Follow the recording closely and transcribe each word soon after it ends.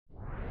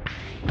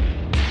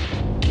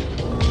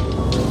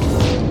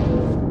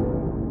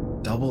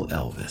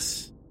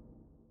Yes.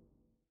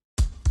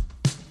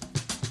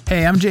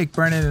 Hey, I'm Jake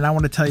Brennan, and I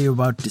want to tell you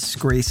about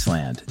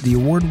Disgraceland, the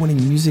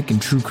award-winning music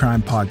and true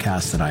crime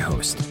podcast that I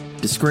host.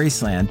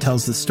 Disgraceland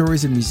tells the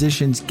stories of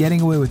musicians getting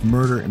away with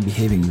murder and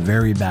behaving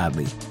very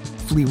badly.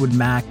 Fleetwood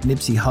Mac,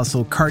 Nipsey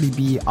Hussle, Cardi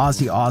B,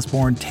 Ozzy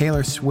Osbourne,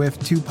 Taylor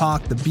Swift,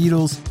 Tupac, The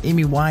Beatles,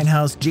 Amy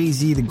Winehouse,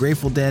 Jay-Z, The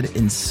Grateful Dead,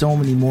 and so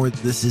many more.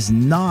 This is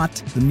not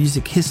the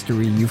music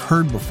history you've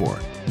heard before.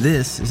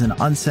 This is an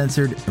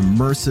uncensored,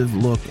 immersive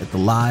look at the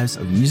lives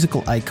of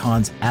musical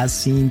icons as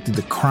seen through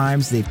the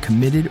crimes they've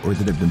committed or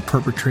that have been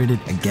perpetrated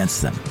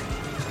against them.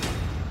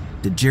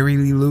 Did Jerry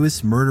Lee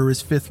Lewis murder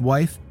his fifth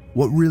wife?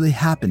 What really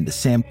happened to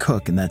Sam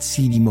Cooke in that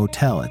seedy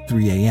motel at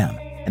 3 a.m.?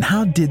 And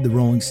how did the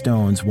Rolling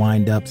Stones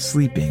wind up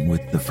sleeping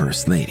with the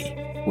First Lady?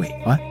 Wait,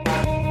 what?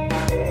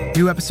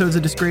 New episodes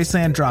of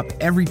Disgraceland drop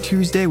every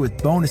Tuesday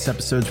with bonus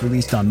episodes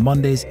released on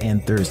Mondays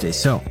and Thursdays.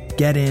 So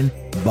get in,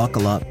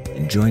 buckle up,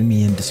 and join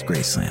me in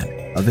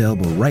Disgraceland.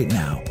 Available right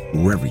now,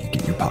 wherever you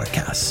get your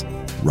podcasts.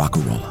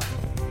 Rock-a-rolla.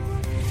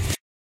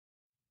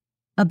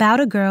 About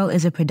a Girl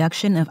is a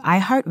production of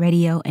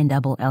iHeartRadio and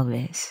Double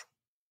Elvis.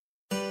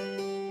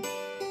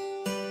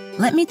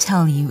 Let me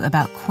tell you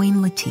about Queen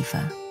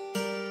Latifah,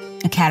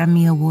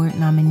 Academy Award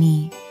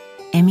nominee,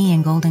 Emmy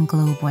and Golden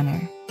Globe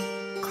winner,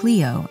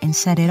 Cleo in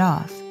Set It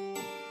Off,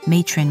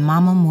 matron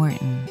Mama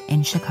Morton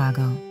in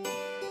Chicago.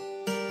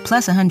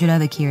 Plus 100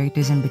 other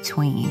characters in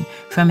between,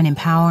 from an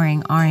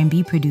empowering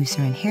R&B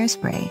producer in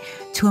Hairspray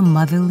to a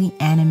motherly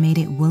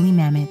animated woolly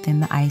mammoth in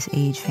the Ice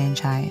Age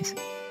franchise.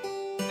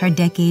 Her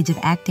decades of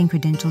acting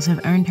credentials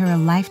have earned her a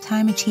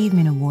Lifetime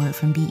Achievement Award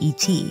from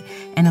BET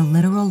and a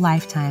literal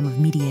lifetime of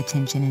media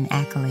attention and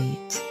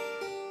accolades.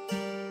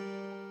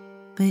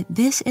 But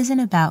this isn't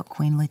about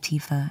Queen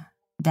Latifah,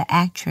 the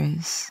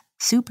actress,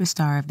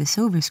 superstar of the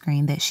silver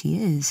screen that she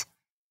is.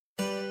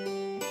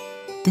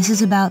 This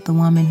is about the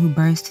woman who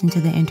burst into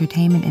the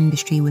entertainment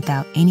industry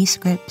without any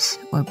scripts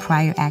or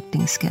prior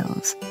acting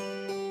skills.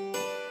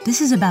 This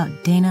is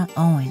about Dana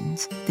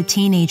Owens, the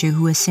teenager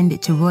who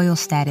ascended to royal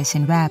status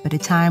in rap at a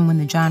time when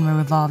the genre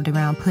revolved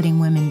around putting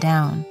women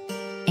down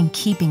and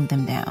keeping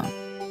them down.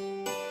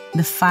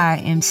 The fire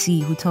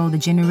MC who told a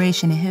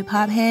generation of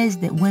hip-hop heads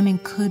that women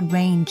could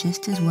reign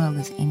just as well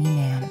as any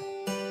man.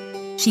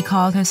 She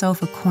called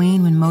herself a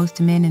queen when most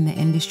men in the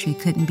industry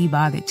couldn't be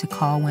bothered to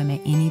call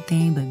women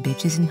anything but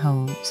bitches and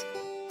hoes.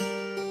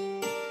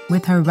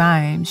 With her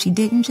rhymes, she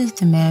didn't just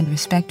demand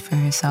respect for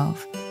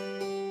herself.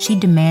 She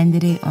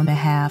demanded it on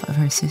behalf of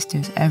her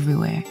sisters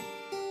everywhere.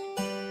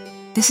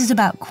 This is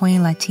about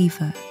Queen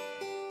Latifah,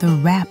 the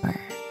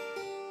rapper.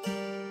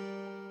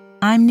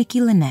 I'm Nikki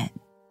Lynette,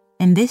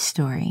 and this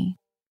story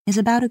is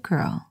about a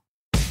girl.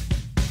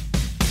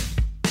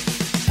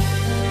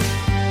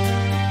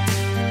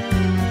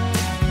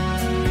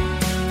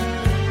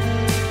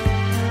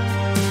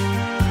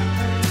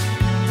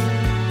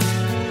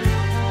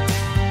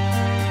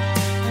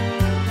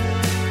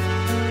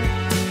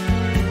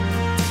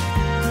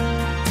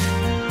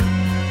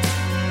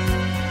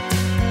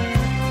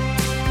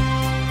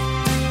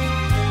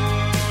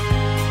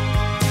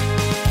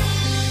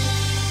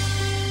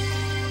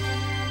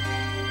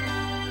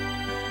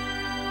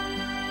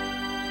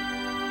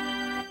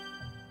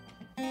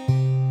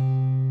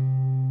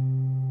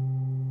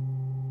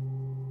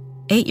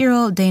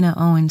 Eight-year-old Dana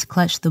Owens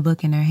clutched the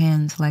book in her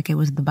hands like it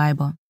was the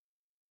Bible.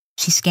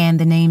 She scanned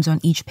the names on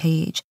each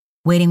page,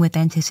 waiting with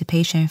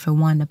anticipation for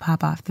one to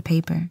pop off the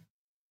paper.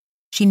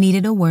 She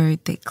needed a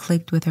word that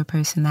clicked with her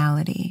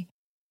personality,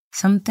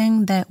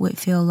 something that would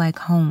feel like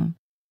home.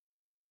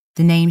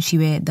 The names she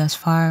read thus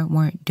far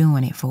weren't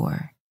doing it for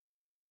her.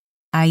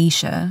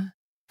 Aisha,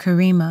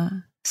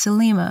 Karima,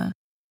 Salima.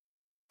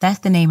 That's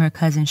the name her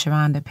cousin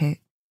Sharonda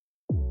picked.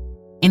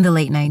 In the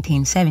late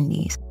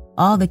 1970s,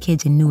 all the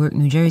kids in Newark,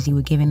 New Jersey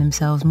were giving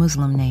themselves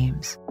Muslim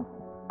names.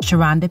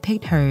 Sharonda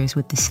picked hers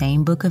with the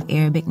same book of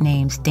Arabic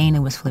names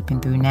Dana was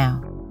flipping through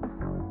now.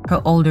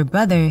 Her older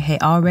brother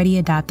had already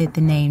adopted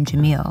the name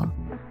Jamil,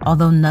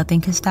 although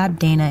nothing could stop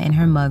Dana and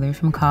her mother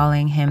from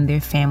calling him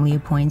their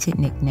family-appointed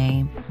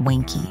nickname,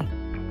 Winky.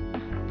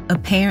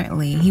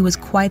 Apparently, he was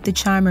quite the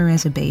charmer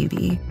as a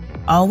baby,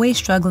 always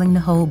struggling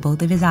to hold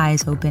both of his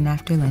eyes open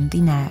after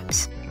lengthy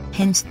naps,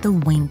 hence the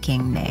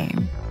winking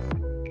name.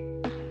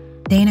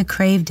 Dana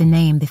craved a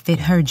name that fit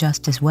her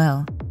just as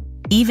well.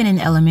 Even in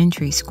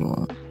elementary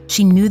school,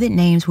 she knew that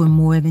names were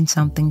more than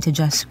something to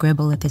just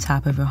scribble at the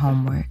top of her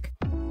homework.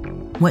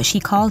 What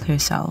she called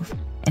herself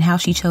and how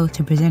she chose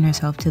to present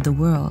herself to the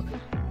world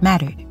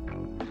mattered.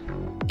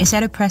 It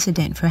set a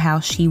precedent for how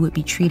she would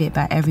be treated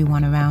by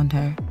everyone around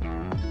her.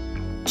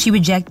 She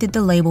rejected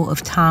the label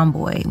of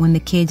tomboy when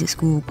the kids at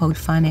school poked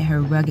fun at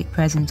her rugged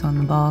presence on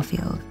the ball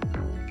field.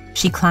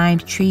 She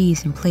climbed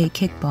trees and played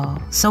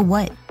kickball. So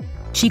what?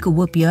 She could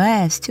whoop your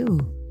ass, too.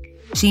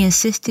 She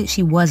insisted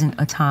she wasn't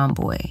a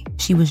tomboy.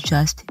 She was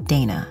just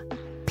Dana,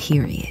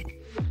 period.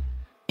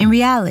 In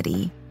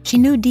reality, she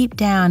knew deep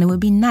down it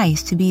would be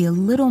nice to be a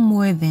little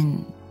more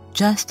than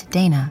just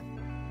Dana.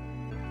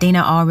 Dana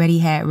already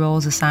had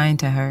roles assigned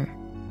to her: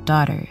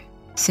 daughter,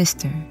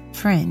 sister,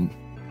 friend.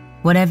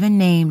 Whatever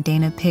name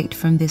Dana picked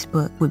from this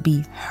book would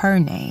be her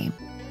name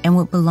and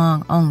would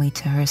belong only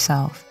to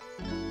herself.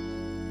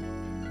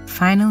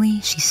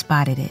 Finally, she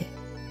spotted it.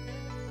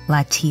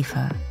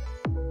 Latifah.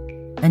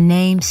 A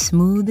name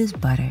smooth as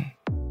butter.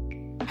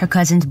 Her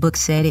cousin's book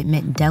said it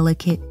meant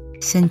delicate,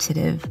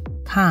 sensitive,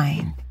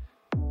 kind.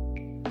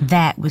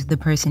 That was the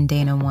person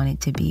Dana wanted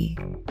to be.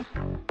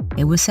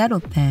 It was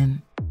settled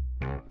then.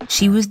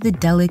 She was the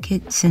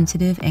delicate,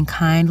 sensitive, and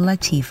kind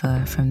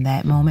Latifah from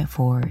that moment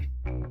forward.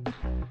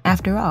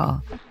 After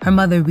all, her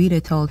mother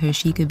Rita told her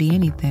she could be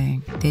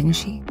anything, didn't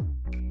she?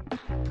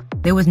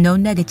 There was no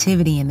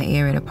negativity in the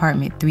air at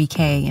apartment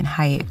 3K in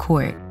Hyatt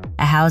Court,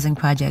 a housing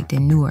project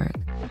in Newark.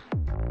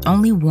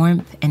 Only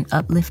warmth and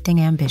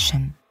uplifting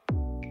ambition.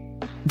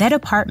 That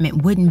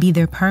apartment wouldn't be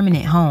their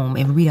permanent home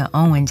if Rita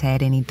Owens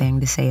had anything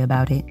to say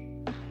about it.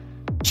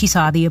 She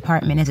saw the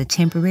apartment as a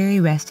temporary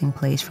resting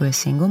place for a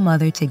single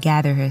mother to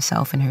gather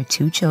herself and her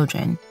 2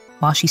 children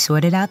while she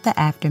sorted out the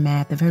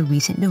aftermath of her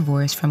recent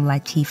divorce from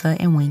Latifah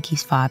and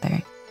Winky's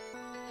father.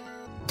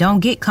 Don't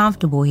get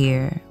comfortable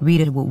here,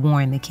 Rita would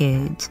warn the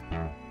kids.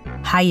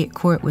 Hyatt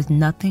Court was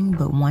nothing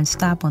but one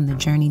stop on the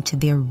journey to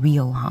their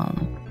real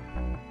home.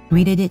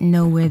 Rita didn't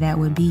know where that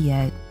would be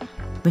yet,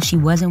 but she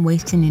wasn't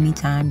wasting any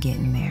time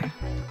getting there.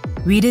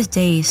 Rita's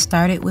days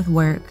started with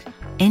work,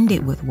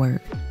 ended with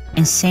work,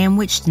 and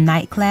sandwiched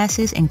night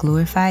classes and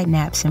glorified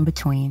naps in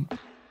between.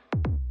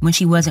 When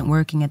she wasn't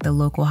working at the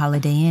local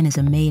Holiday Inn as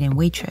a maid and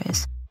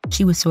waitress,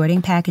 she was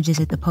sorting packages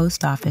at the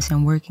post office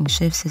and working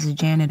shifts as a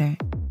janitor.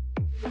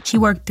 She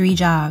worked 3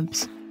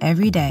 jobs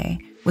every day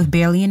with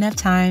barely enough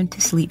time to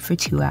sleep for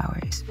 2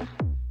 hours.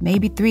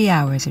 Maybe 3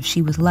 hours if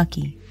she was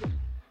lucky.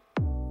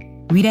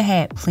 Rita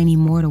had plenty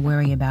more to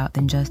worry about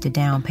than just a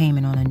down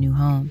payment on a new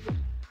home.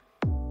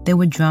 There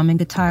were drum and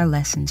guitar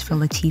lessons for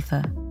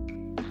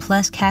Latifah,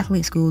 plus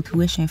Catholic school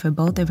tuition for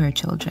both of her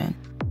children,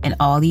 and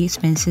all the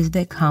expenses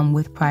that come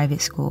with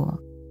private school,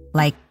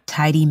 like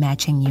tidy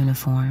matching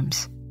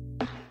uniforms.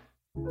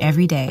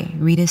 Every day,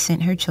 Rita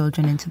sent her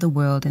children into the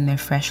world in their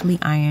freshly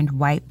ironed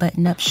white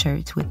button-up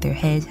shirts with their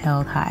heads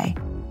held high.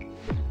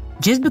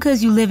 Just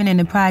because you living in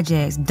the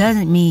projects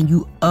doesn't mean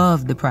you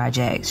of the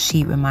projects,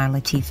 she'd remind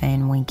Latifah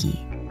and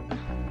Winky.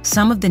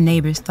 Some of the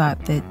neighbors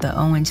thought that the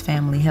Owens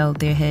family held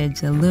their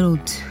heads a little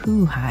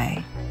too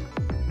high.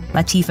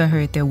 Latifah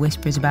heard their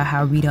whispers about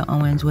how Rita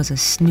Owens was a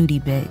snooty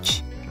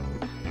bitch.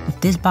 If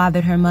this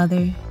bothered her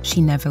mother,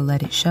 she never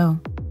let it show.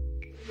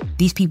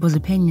 These people's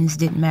opinions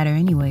didn't matter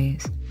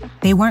anyways.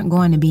 They weren't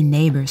going to be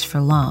neighbors for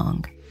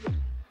long.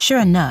 Sure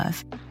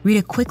enough,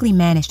 Rita quickly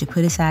managed to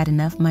put aside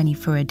enough money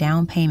for a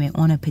down payment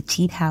on a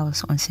petite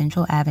house on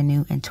Central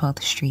Avenue and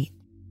 12th Street.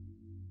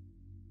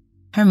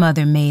 Her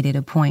mother made it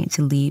a point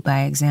to lead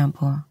by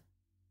example.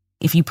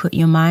 If you put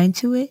your mind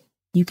to it,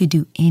 you could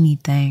do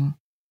anything.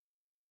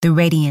 The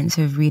radiance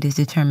of Rita's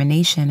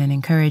determination and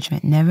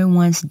encouragement never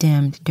once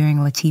dimmed during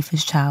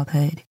Latifah's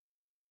childhood.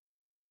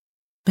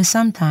 But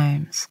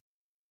sometimes,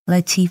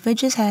 Latifah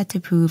just had to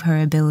prove her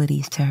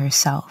abilities to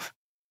herself.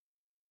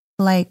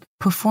 Like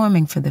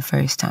performing for the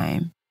first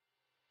time,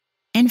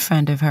 in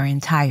front of her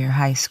entire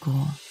high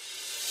school.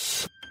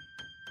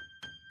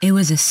 It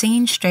was a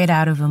scene straight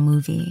out of a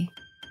movie.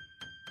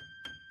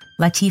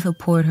 Latifah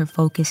poured her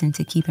focus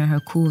into keeping her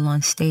cool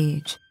on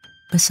stage,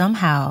 but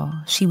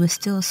somehow she was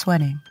still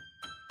sweating.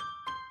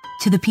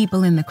 To the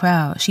people in the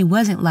crowd, she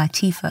wasn't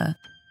Latifah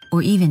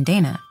or even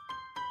Dana.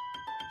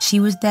 She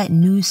was that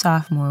new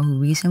sophomore who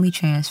recently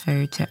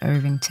transferred to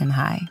Irvington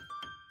High,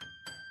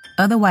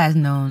 otherwise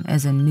known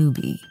as a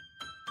newbie,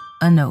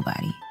 a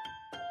nobody.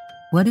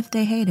 What if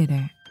they hated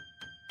her?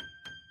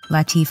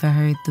 Latifah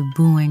heard the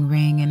booing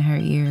ring in her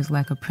ears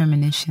like a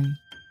premonition.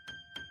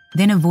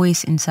 Then a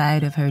voice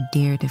inside of her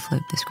dared to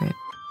flip the script.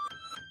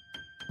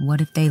 What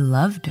if they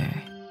loved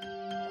her?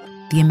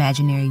 The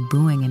imaginary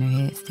booing in her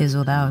head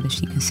fizzled out as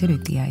she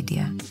considered the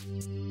idea.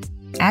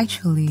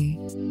 Actually,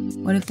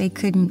 what if they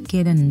couldn't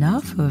get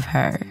enough of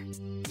her?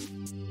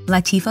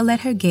 Latifah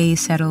let her gaze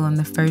settle on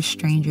the first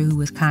stranger who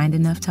was kind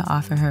enough to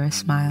offer her a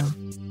smile.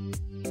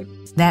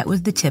 That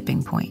was the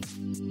tipping point.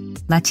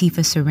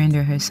 Latifah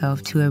surrendered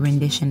herself to a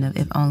rendition of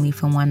If Only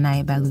for One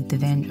Night by Luther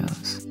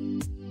Vandross.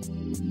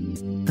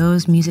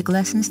 Those music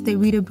lessons that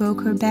Rita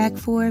broke her back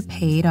for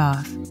paid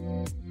off.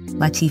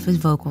 Latifah's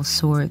vocals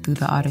soared through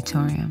the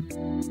auditorium.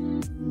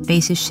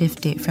 Faces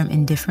shifted from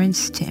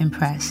indifference to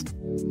impressed,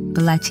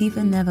 but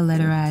Latifah never let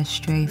her eyes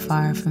stray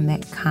far from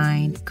that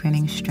kind,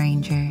 grinning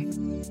stranger.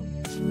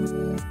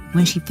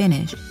 When she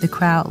finished, the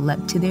crowd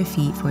leapt to their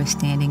feet for a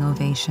standing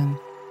ovation.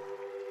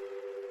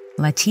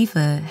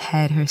 Latifah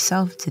had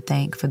herself to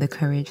thank for the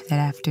courage that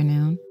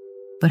afternoon,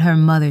 but her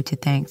mother to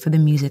thank for the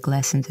music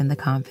lessons and the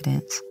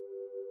confidence.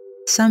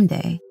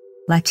 Someday,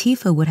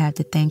 Latifah would have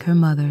to thank her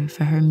mother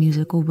for her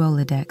musical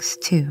Rolodex,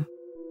 too.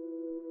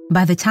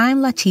 By the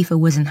time Latifah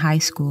was in high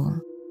school,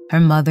 her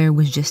mother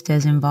was just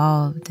as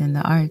involved in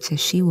the arts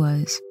as she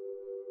was.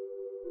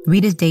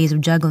 Rita's days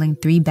of juggling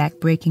 3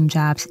 back-breaking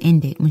jobs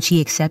ended when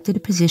she accepted a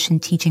position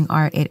teaching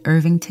art at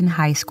Irvington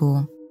High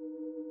School.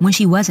 When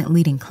she wasn't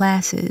leading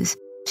classes,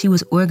 She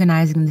was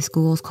organizing the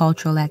school's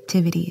cultural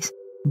activities,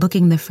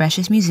 booking the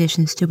freshest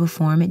musicians to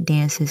perform at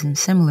dances and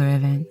similar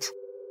events.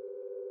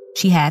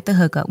 She had the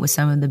hookup with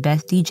some of the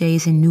best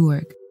DJs in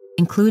Newark,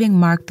 including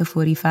Mark the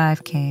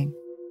 45 King.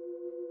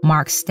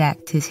 Mark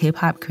stacked his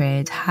hip-hop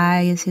creds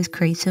high as his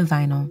crates of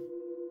vinyl.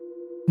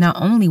 Not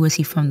only was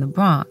he from the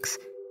Bronx,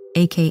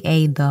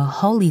 aka the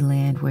Holy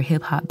Land where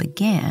hip-hop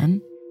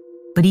began,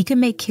 but he could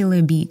make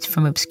killer beats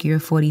from obscure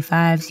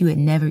 45s you had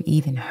never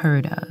even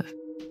heard of.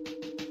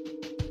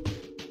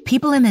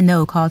 People in the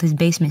know called his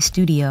basement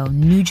studio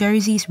New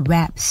Jersey's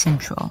Rap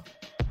Central.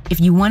 If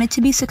you wanted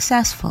to be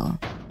successful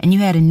and you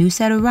had a new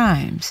set of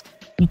rhymes,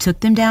 you took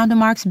them down to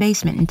Mark's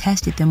basement and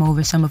tested them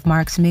over some of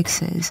Mark's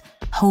mixes,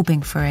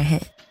 hoping for a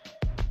hit.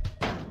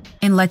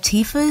 In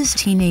Latifah's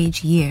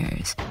teenage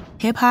years,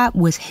 hip-hop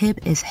was hip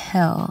as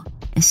hell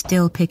and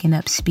still picking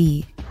up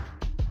speed.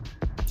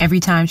 Every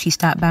time she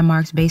stopped by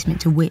Mark's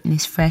basement to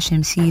witness fresh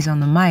MCs on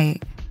the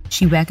mic,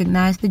 she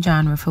recognized the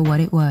genre for what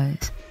it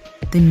was,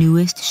 the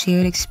newest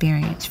shared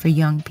experience for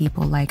young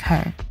people like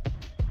her.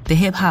 The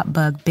hip-hop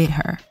bug bit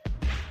her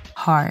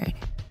hard.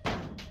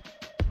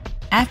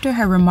 After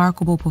her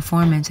remarkable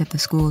performance at the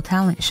school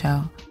talent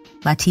show,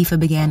 Latifah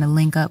began to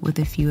link up with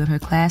a few of her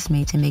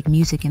classmates and make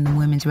music in the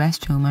women's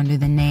restroom under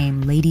the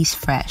name Ladies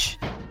Fresh.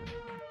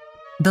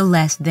 The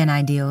less than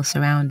ideal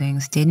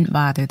surroundings didn't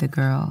bother the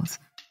girls.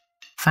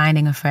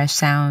 Finding a fresh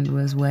sound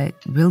was what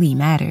really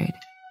mattered.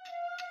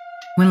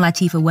 When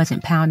Latifah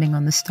wasn't pounding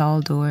on the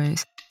stall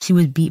doors, she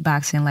was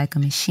beatboxing like a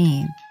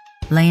machine,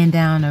 laying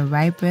down a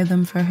ripe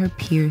rhythm for her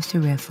peers to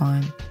riff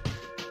on.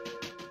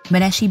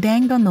 But as she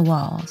banged on the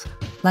walls,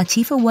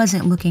 Latifah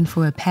wasn't looking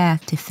for a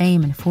path to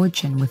fame and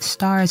fortune with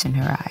stars in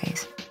her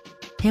eyes.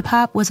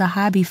 Hip-hop was a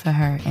hobby for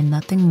her and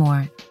nothing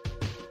more.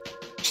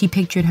 She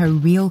pictured her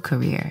real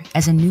career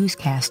as a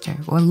newscaster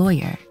or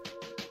lawyer.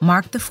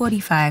 Mark the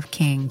 45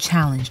 King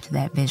challenged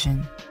that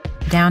vision.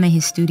 Down in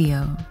his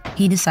studio,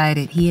 he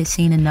decided he had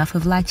seen enough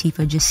of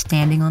Latifah just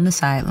standing on the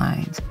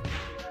sidelines.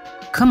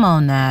 "Come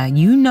on now,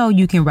 you know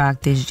you can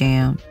rock this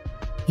jam,"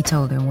 he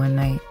told her one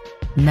night,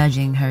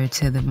 nudging her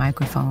to the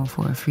microphone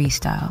for a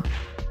freestyle.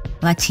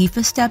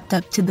 Latifah stepped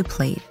up to the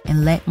plate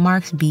and let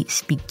Mark's beat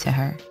speak to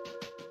her.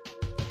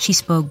 She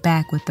spoke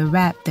back with a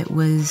rap that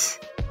was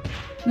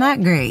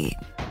not great.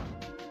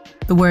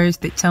 The words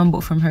that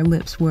tumbled from her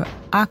lips were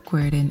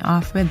awkward and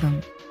off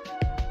rhythm.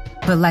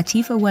 But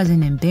Latifah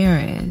wasn't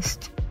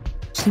embarrassed.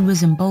 She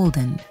was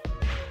emboldened.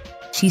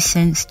 She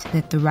sensed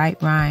that the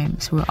right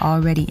rhymes were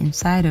already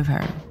inside of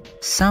her,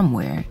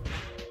 somewhere.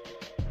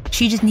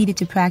 She just needed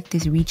to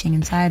practice reaching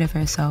inside of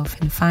herself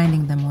and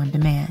finding them on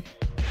demand.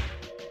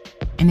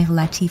 And if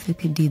Latifah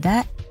could do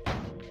that,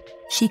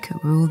 she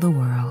could rule the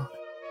world.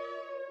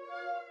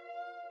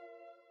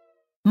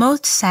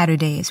 Most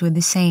Saturdays were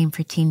the same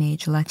for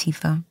teenage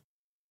Latifah.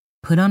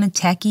 Put on a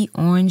tacky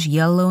orange,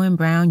 yellow, and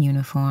brown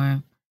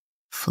uniform,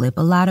 flip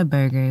a lot of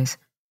burgers,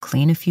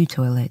 clean a few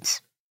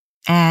toilets.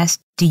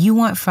 Ask, "Do you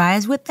want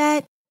fries with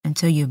that?"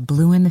 until you're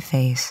blue in the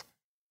face.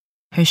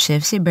 Her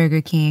shifts at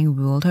Burger King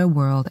ruled her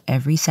world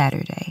every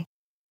Saturday,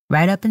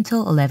 right up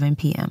until 11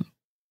 p.m.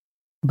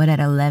 But at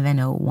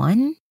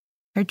 11:01,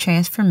 her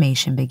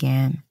transformation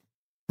began.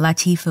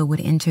 Latifah would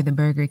enter the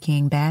Burger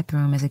King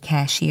bathroom as a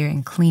cashier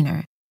and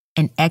cleaner,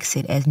 and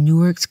exit as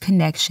Newark's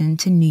connection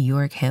to New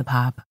York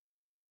hip-hop.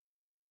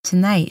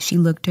 Tonight, she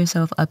looked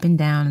herself up and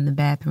down in the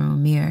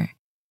bathroom mirror.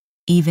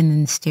 Even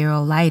in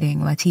sterile lighting,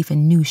 Latifah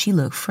knew she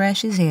looked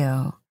fresh as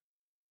hell.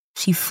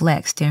 She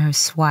flexed in her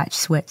Swatch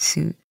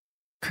sweatsuit,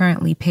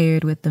 currently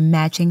paired with the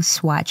matching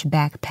Swatch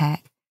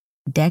backpack,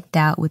 decked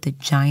out with a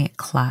giant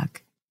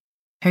clock.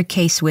 Her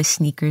K-Swiss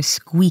sneakers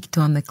squeaked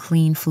on the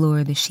clean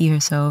floor that she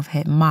herself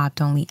had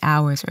mopped only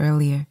hours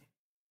earlier.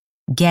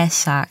 Guess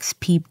socks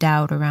peeped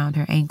out around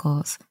her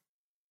ankles.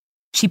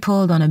 She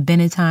pulled on a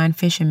Benetton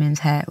fisherman's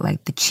hat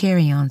like the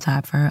cherry on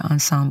top for her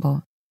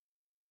ensemble.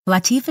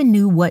 Latifah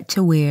knew what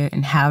to wear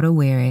and how to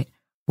wear it,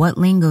 what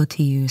lingo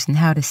to use and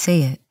how to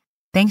say it,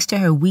 thanks to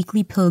her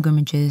weekly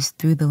pilgrimages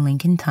through the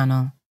Lincoln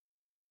Tunnel.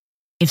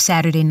 If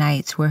Saturday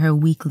nights were her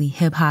weekly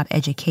hip-hop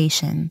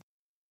education,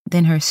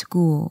 then her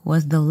school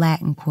was the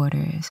Latin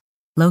Quarters,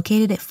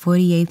 located at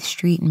 48th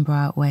Street and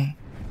Broadway.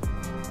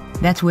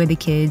 That's where the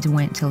kids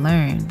went to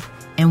learn,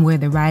 and where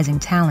the rising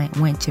talent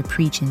went to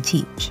preach and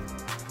teach.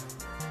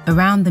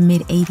 Around the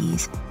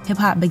mid-'80s,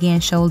 hip-hop began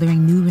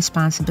shouldering new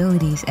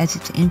responsibilities as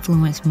its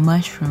influence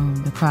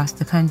mushroomed across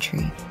the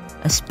country,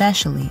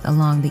 especially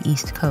along the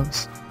East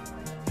Coast.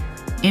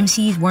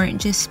 MCs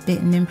weren't just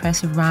spitting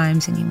impressive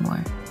rhymes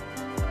anymore.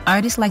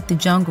 Artists like the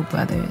Jungle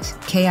Brothers,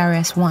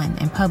 KRS-One,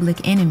 and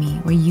Public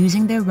Enemy were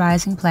using their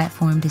rising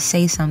platform to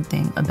say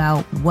something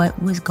about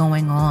what was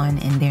going on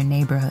in their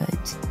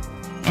neighborhoods.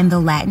 And the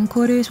Latin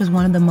Quarters was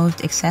one of the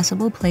most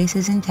accessible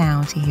places in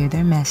town to hear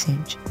their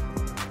message.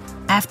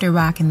 After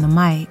rocking the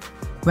mic,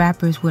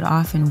 rappers would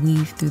often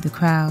weave through the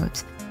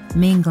crowds,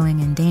 mingling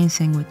and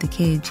dancing with the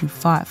kids who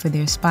fought for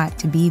their spot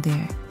to be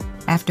there,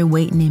 after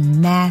waiting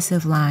in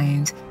massive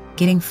lines,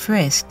 getting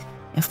frisked,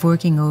 and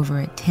forking over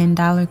a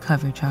 $10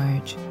 cover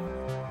charge.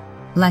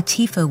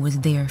 Latifah was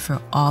there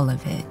for all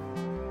of it.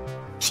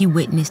 She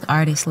witnessed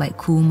artists like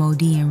Kool Moe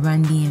Dee and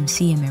Run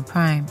DMC in their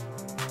prime.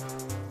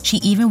 She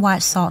even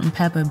watched Salt and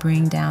Pepper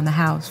bring down the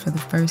house for the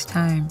first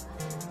time.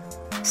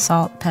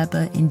 Salt,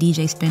 Pepper, and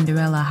DJ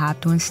Spinderella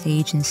hopped on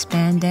stage in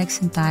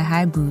spandex and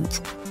thigh-high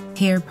boots,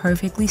 hair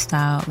perfectly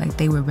styled like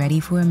they were ready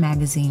for a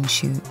magazine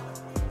shoot.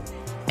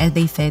 As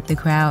they fed the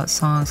crowd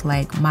songs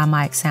like My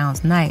Mic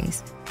Sounds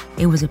Nice,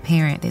 it was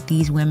apparent that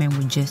these women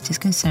were just as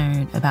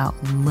concerned about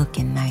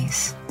looking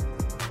nice.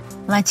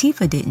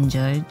 Latifah didn't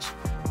judge.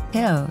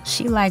 Hell,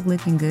 she liked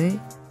looking good,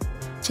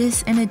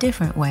 just in a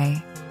different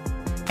way.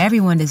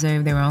 Everyone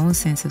deserved their own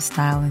sense of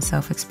style and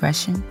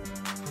self-expression.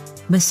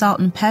 But Salt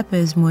and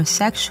Pepper's more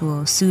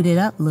sexual,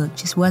 suited-up look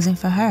just wasn't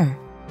for her.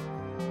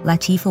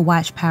 Latifah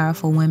watched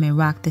powerful women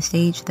rock the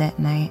stage that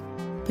night,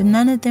 but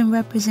none of them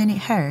represented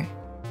her.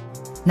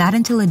 Not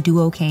until a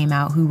duo came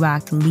out who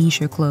rocked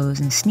leisure clothes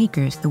and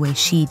sneakers the way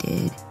she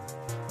did.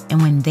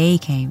 And when they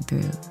came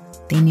through,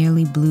 they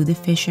nearly blew the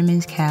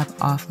fisherman's cap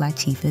off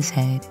Latifah's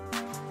head.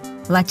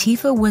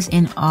 Latifah was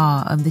in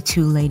awe of the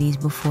two ladies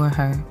before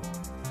her.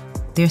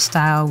 Their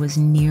style was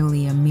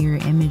nearly a mirror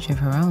image of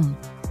her own.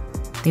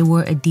 They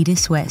wore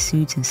Adidas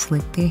sweatsuits and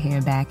slicked their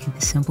hair back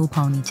into simple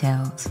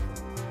ponytails.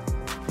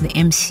 The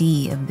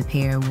MC of the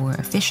pair wore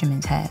a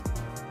fisherman's hat,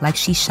 like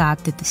she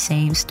shopped at the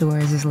same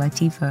stores as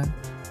Latifah.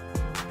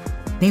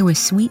 They were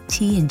Sweet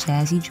Tea and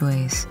Jazzy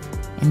Joyce,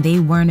 and they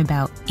weren't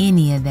about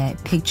any of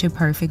that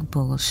picture-perfect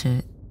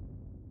bullshit.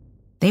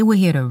 They were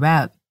here to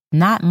rap,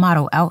 not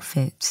model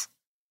outfits.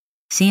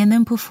 Seeing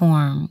them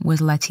perform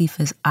was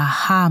Latifah's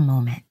aha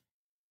moment.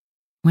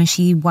 When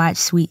she watched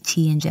Sweet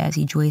Tea and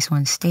Jazzy Joyce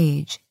on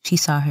stage, she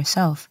saw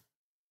herself.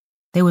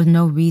 There was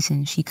no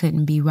reason she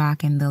couldn't be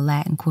rocking the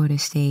Latin Quarter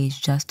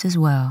stage just as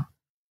well.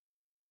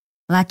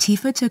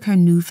 Latifah took her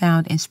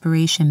newfound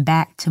inspiration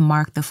back to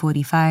Mark the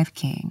 45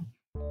 King.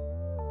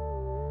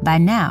 By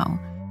now,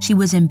 she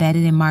was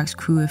embedded in Mark's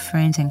crew of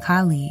friends and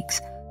colleagues,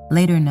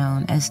 later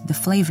known as the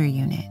Flavor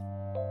Unit.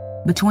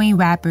 Between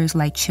rappers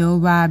like Chill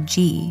Rob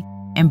G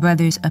and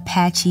brothers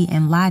Apache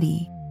and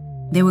Lottie,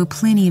 there were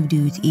plenty of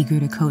dudes eager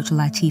to coach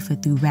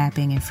Latifah through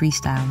rapping and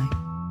freestyling.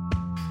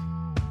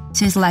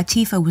 Since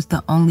Latifah was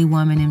the only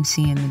woman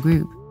MC in the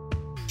group,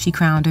 she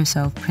crowned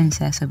herself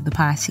Princess of the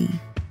Posse.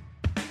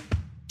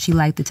 She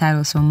liked the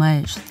title so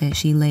much that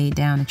she laid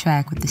down a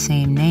track with the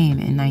same name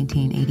in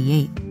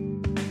 1988.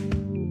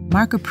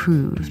 Mark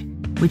approved,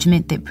 which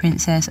meant that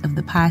Princess of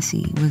the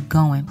Posse was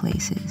going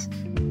places.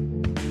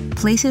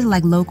 Places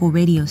like local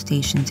radio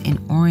stations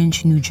in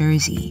Orange, New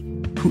Jersey,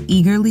 who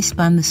eagerly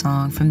spun the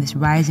song from this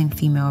rising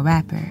female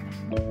rapper,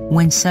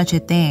 when such a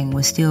thing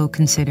was still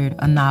considered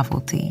a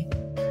novelty.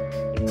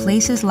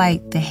 Places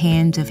like the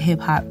hands of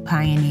hip-hop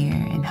pioneer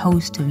and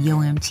host of Yo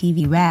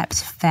MTV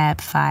Rap's Fab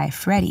Five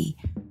Freddy,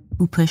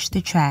 who pushed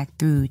the track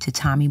through to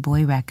Tommy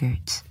Boy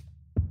Records.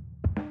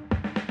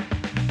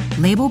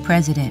 Label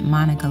president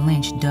Monica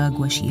Lynch dug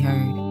what she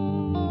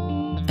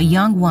heard. A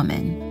young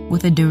woman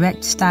with a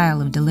direct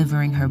style of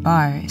delivering her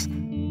bars,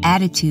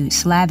 attitude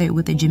slathered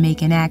with a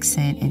Jamaican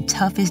accent, and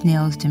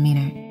tough-as-nails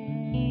demeanor.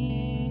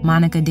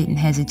 Monica didn't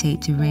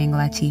hesitate to ring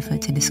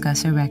Latifah to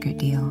discuss a record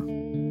deal.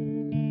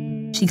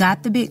 She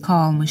got the big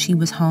call when she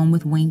was home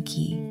with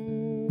Winky,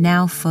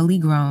 now fully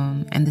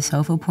grown and the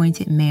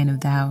self-appointed man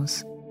of the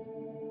house.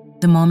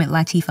 The moment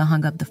Latifah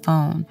hung up the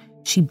phone,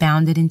 she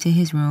bounded into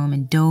his room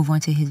and dove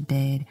onto his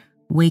bed,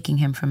 waking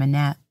him from a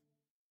nap.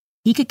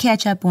 He could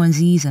catch up on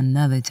Z's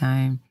another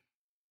time.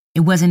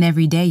 It wasn't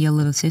every day your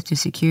little sister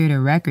secured a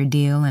record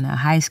deal and a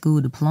high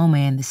school diploma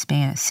in the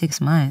span of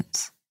 6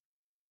 months.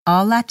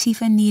 All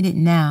Latifah needed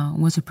now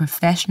was a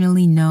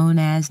professionally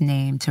known-as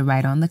name to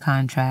write on the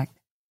contract.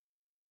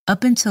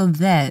 Up until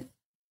that,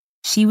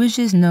 she was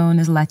just known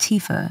as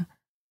Latifah,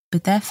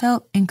 but that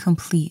felt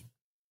incomplete.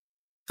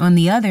 On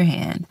the other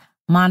hand,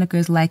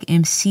 monikers like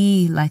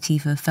MC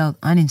Latifah felt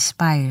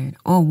uninspired,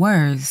 or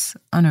worse,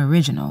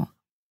 unoriginal.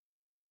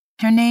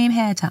 Her name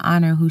had to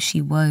honor who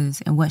she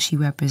was and what she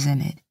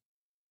represented.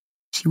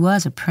 She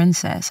was a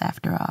princess,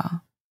 after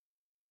all.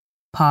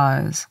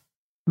 Pause.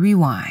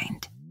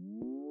 Rewind.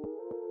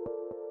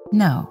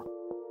 No,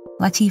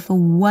 Latifah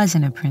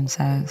wasn't a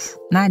princess,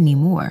 not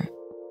anymore.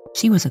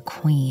 She was a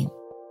queen.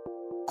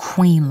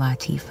 Queen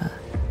Latifah.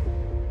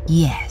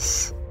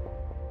 Yes.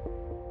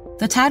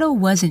 The title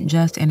wasn't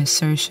just an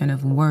assertion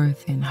of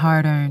worth and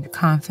hard-earned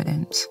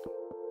confidence.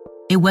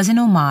 It was an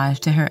homage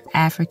to her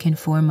African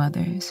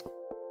foremothers,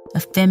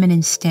 a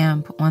feminine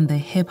stamp on the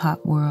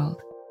hip-hop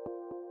world.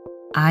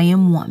 I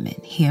am woman,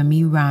 hear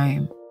me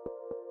rhyme.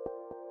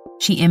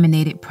 She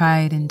emanated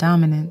pride and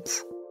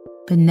dominance,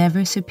 but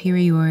never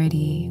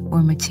superiority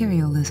or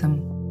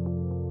materialism.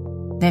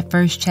 That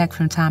first check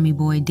from Tommy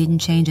Boy didn't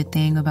change a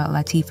thing about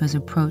Latifah's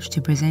approach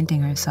to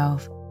presenting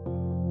herself,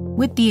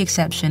 with the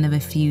exception of a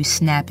few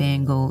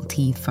snap-in gold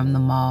teeth from the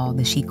mall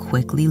that she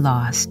quickly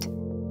lost.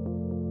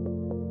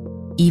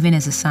 Even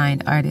as a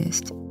signed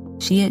artist,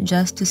 she had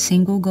just a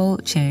single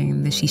gold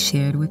chain that she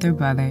shared with her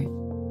brother,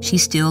 She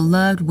still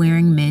loved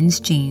wearing men's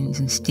jeans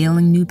and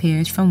stealing new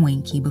pairs from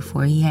Winky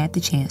before he had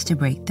the chance to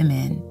break them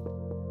in.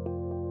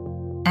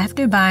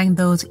 After buying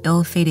those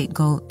ill-fated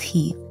gold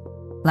teeth,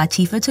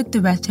 Latifah took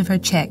the rest of her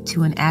check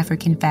to an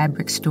African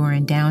fabric store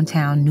in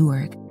downtown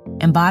Newark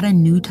and bought a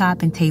new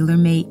top and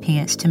tailor-made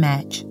pants to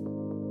match.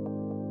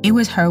 It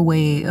was her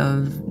way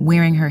of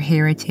wearing her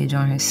heritage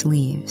on her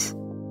sleeves.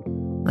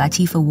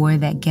 Latifah wore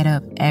that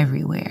getup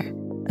everywhere,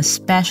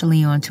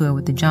 especially on tour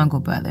with the Jungle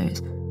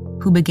Brothers,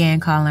 who began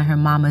calling her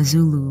Mama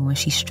Zulu when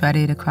she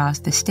strutted across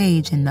the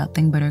stage in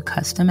nothing but her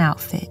custom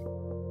outfit,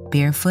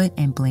 barefoot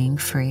and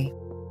bling-free.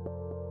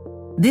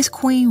 This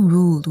queen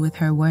ruled with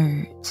her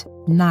words,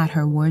 not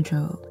her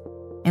wardrobe,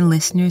 and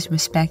listeners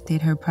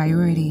respected her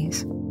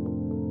priorities.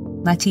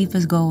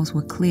 Latifah's goals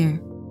were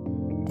clear.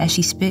 As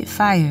she spit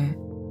fire,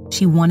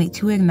 she wanted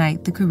to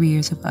ignite the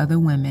careers of other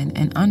women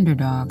and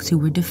underdogs who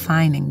were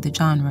defining the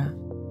genre.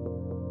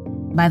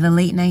 By the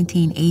late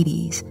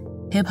 1980s,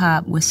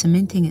 hip-hop was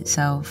cementing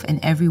itself and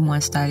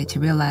everyone started to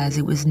realize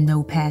it was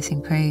no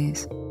passing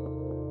craze.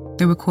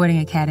 The Recording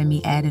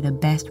Academy added a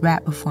Best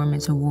Rap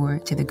Performance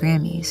award to the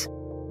Grammys.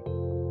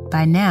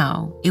 By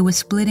now, it was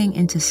splitting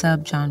into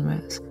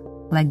subgenres,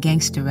 like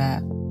gangster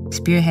rap,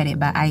 spearheaded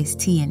by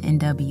Ice-T and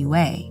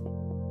NWA,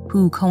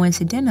 who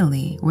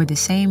coincidentally were the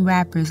same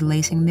rappers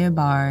lacing their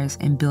bars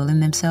and building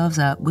themselves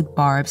up with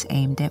barbs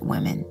aimed at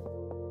women.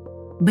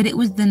 But it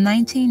was the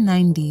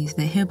 1990s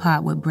that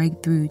hip-hop would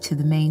break through to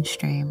the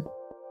mainstream,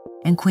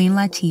 and Queen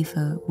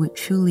Latifah would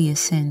truly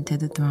ascend to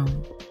the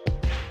throne.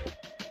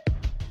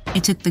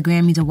 It took the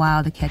Grammys a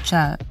while to catch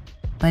up,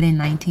 but in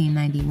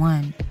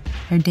 1991,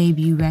 her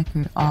debut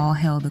record, All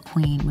Hail the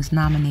Queen, was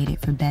nominated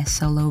for Best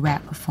Solo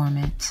Rap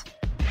Performance.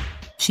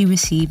 She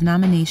received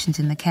nominations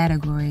in the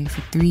category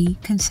for 3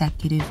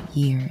 consecutive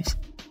years.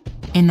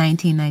 In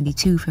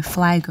 1992 for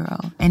Fly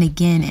Girl, and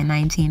again in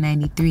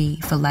 1993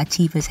 for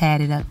Latifah's Had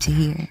It Up to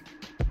Here,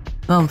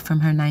 both from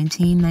her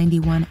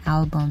 1991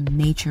 album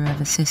Nature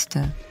of a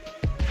Sister.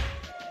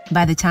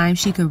 By the time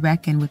she could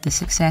reckon with the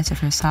success of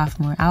her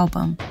sophomore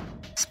album,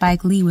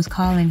 Spike Lee was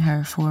calling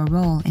her for a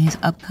role in his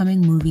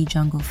upcoming movie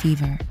Jungle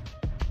Fever.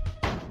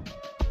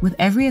 With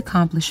every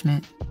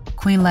accomplishment,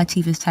 Queen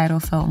Latifah's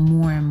title felt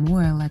more and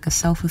more like a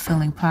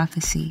self-fulfilling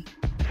prophecy.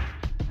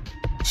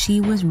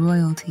 She was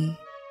royalty,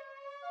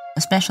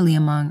 especially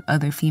among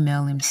other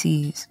female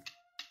MCs.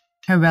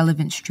 Her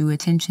relevance drew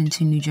attention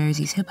to New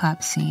Jersey's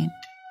hip-hop scene,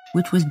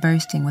 which was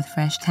bursting with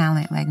fresh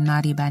talent like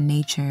Naughty by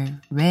Nature,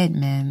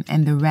 Redman,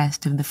 and the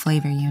rest of the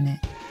Flavor Unit.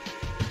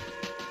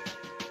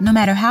 No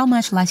matter how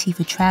much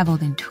Latifah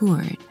traveled and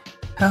toured,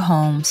 her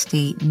home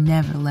state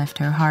never left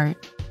her heart,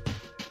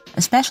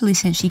 especially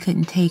since she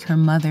couldn't take her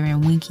mother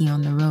and Winky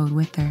on the road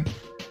with her.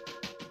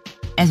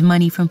 As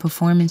money from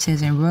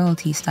performances and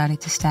royalties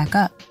started to stack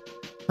up,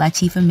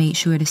 Latifah made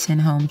sure to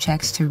send home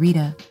checks to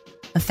Rita,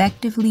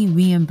 effectively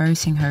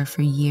reimbursing her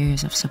for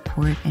years of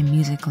support and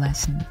music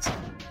lessons.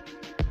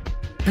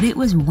 But it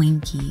was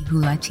Winky who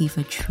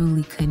Latifah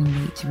truly couldn't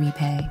wait to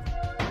repay.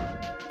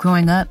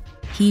 Growing up,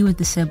 he was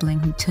the sibling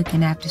who took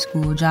an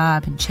after-school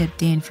job and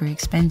chipped in for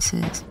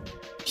expenses.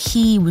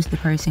 He was the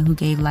person who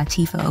gave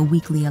Latifah a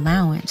weekly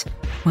allowance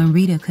when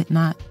Rita could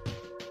not.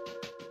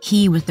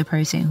 He was the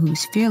person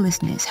whose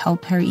fearlessness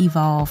helped her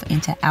evolve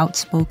into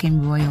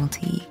outspoken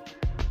royalty,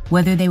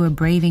 whether they were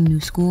braving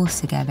new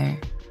schools together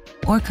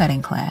or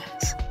cutting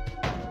class.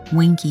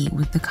 Winky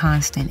was the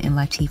constant in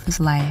Latifah's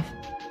life,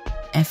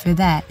 and for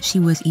that, she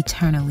was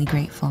eternally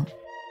grateful.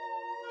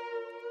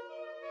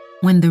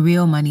 When the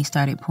real money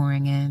started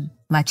pouring in,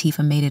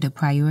 Latifah made it a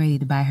priority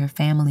to buy her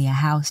family a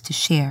house to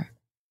share,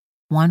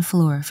 1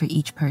 floor for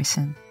each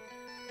person.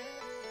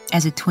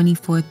 As a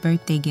 24th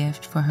birthday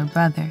gift for her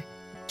brother,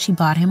 she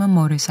bought him a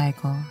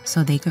motorcycle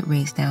so they could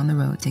race down the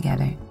road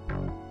together.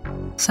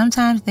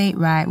 Sometimes they'd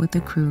ride with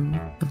a crew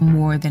of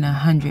more than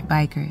 100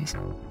 bikers,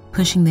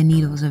 pushing the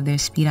needles of their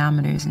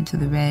speedometers into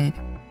the red.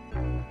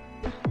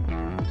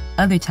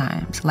 Other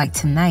times, like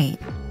tonight,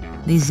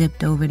 they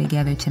zipped over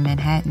together to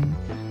Manhattan,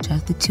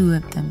 just the two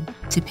of them,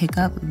 to pick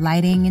up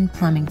lighting and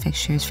plumbing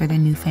fixtures for their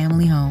new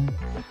family home.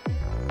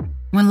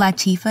 When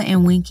Latifah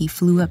and Winky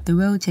flew up the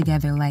road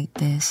together like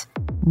this,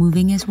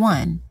 moving as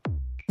one,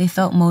 they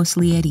felt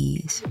mostly at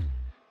ease.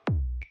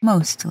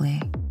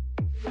 Mostly.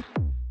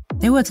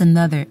 There was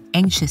another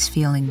anxious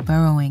feeling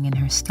burrowing in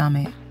her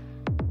stomach,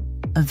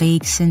 a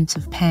vague sense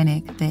of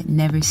panic that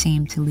never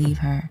seemed to leave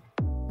her,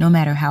 no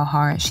matter how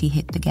hard she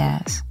hit the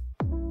gas.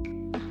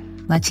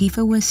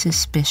 Latifah was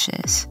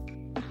suspicious.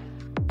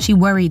 She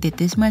worried that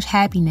this much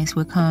happiness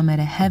would come at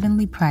a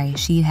heavenly price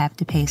she'd have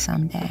to pay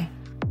someday.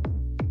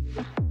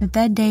 But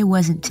that day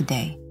wasn't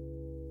today.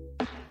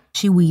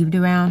 She weaved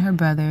around her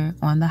brother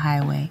on the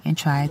highway and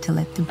tried to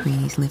let the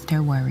breeze lift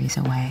her worries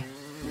away.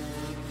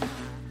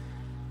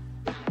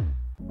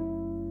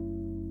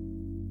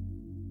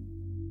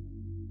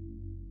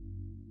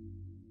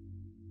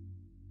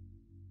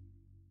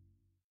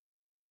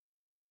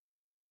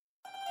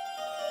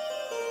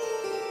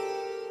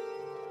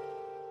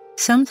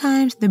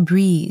 Sometimes the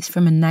breeze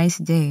from a nice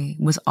day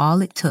was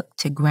all it took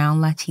to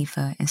ground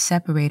Latifah and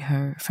separate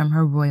her from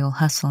her royal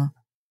hustle.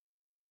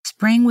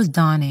 Spring was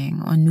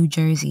dawning on New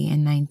Jersey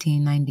in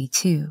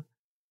 1992,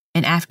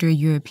 and after a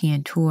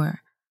European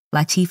tour,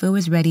 Latifah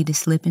was ready to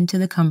slip into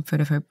the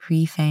comfort of her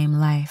pre-fame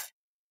life.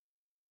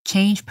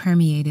 Change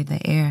permeated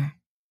the air.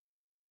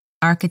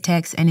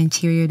 Architects and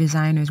interior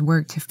designers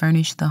worked to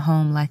furnish the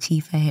home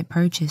Latifah had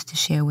purchased to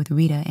share with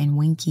Rita and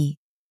Winky.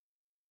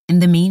 In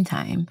the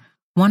meantime,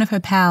 one of her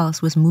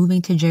pals was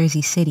moving to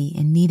Jersey City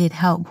and needed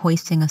help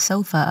hoisting a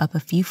sofa up a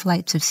few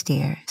flights of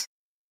stairs.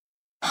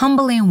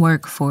 Humbling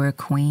work for a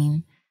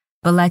queen,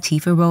 but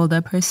Latifah rolled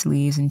up her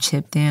sleeves and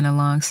chipped in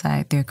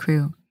alongside their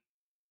crew.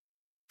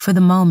 For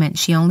the moment,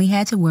 she only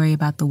had to worry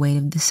about the weight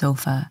of the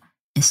sofa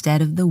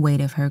instead of the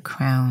weight of her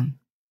crown.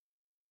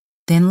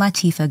 Then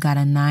Latifah got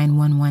a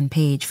 911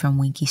 page from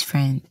Winky's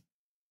friend.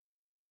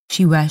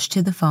 She rushed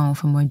to the phone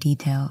for more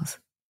details.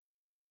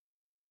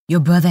 "Your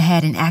brother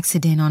had an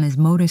accident on his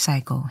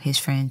motorcycle," his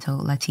friend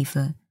told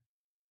Latifah.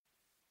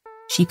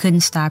 She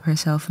couldn't stop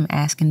herself from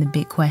asking the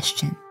big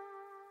question.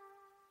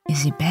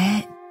 "Is it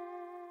bad?"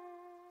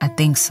 "I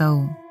think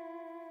so."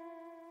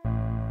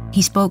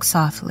 He spoke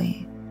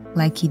softly,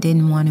 like he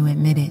didn't want to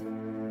admit it.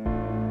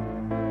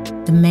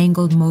 The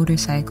mangled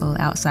motorcycle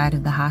outside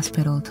of the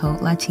hospital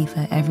told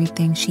Latifah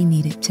everything she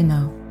needed to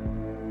know.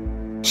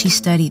 She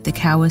studied the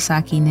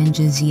Kawasaki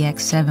Ninja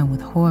ZX-7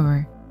 with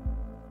horror.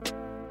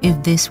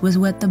 If this was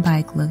what the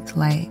bike looked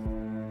like,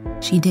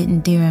 she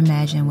didn't dare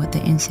imagine what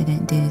the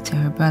incident did to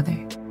her brother.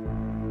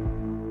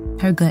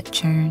 Her gut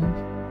churned.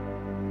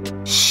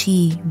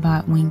 She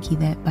bought Winky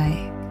that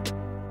bike.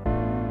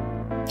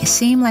 It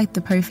seemed like the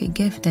perfect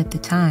gift at the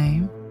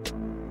time.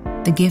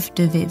 The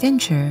gift of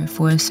adventure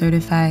for a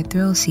certified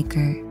thrill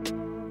seeker.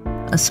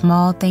 A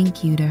small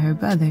thank you to her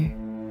brother.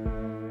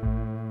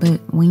 But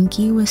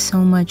Winky was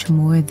so much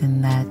more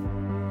than that.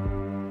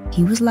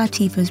 He was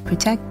Latifah's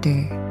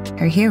protector,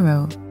 her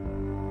hero,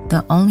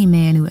 the only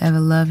man who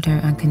ever loved her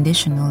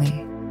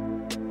unconditionally.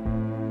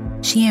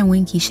 She and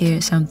Winky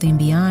shared something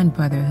beyond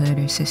brotherhood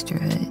or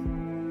sisterhood.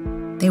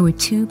 They were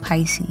two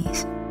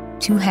Pisces,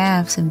 two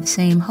halves of the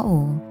same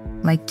whole,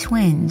 like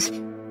twins,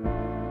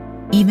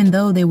 even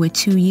though there were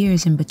 2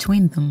 years in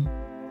between them.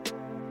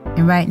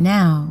 And right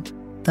now,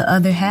 the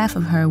other half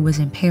of her was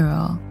in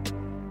peril,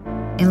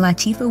 and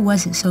Latifah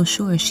wasn't so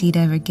sure she'd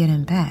ever get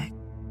him back.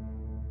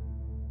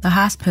 The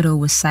hospital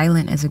was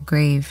silent as a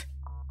grave.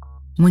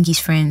 Winky's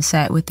friends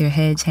sat with their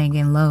heads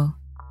hanging low.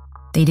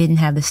 They didn't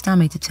have the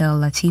stomach to tell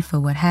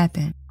Latifah what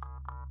happened,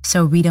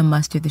 so Rita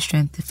mustered the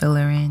strength to fill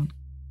her in.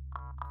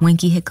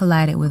 Winky had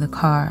collided with a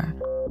car,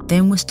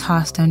 then was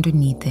tossed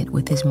underneath it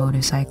with his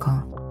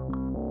motorcycle.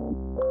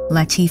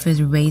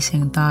 Latifah's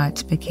racing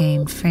thoughts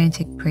became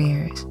frantic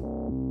prayers.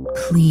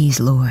 "Please,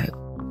 Lord,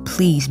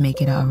 please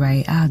make it all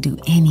right. I'll do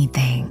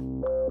anything."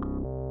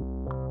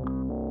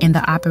 In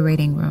the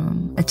operating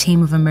room, a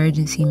team of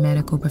emergency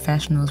medical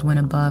professionals went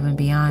above and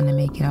beyond to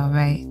make it all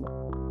right.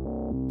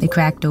 They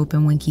cracked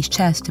open Winky's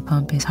chest to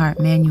pump his heart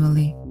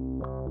manually.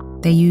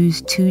 They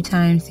used 2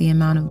 times the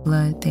amount of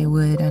blood they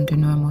would under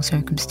normal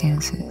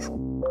circumstances.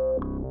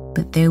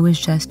 But there was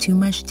just too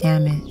much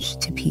damage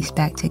to piece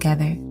back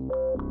together.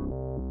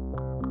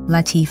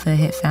 Latifah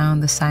had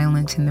found the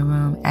silence in the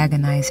room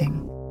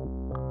agonizing,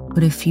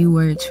 but a few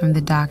words from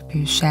the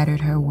doctors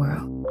shattered her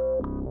world.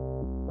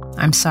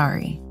 "I'm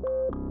sorry.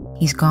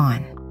 He's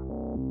gone."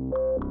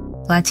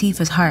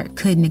 Latifah's heart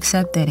couldn't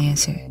accept that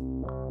answer.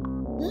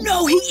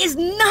 "No, he is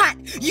not!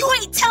 You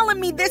ain't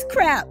telling me this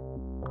crap!"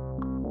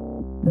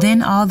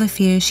 Then all the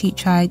fear she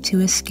tried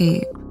to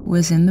escape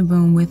was in the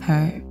room with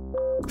her,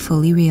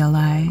 fully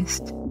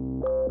realized.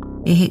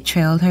 It had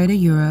trailed her to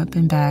Europe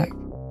and back.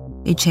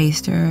 It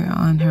chased her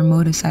on her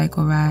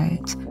motorcycle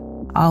rides,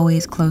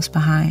 always close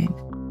behind,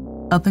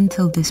 up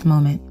until this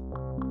moment.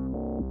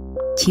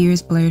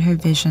 Tears blurred her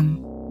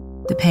vision,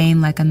 the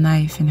pain like a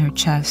knife in her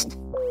chest.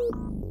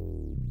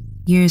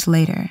 Years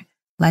later,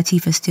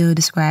 Latifah still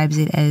describes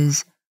it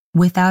as,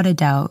 without a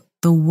doubt,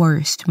 the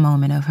worst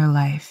moment of her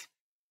life.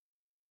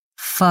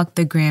 Fuck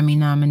the Grammy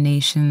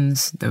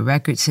nominations, the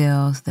record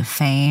sales, the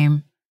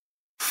fame.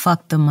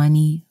 Fuck the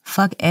money.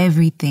 Fuck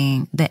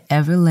everything that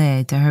ever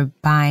led to her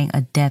buying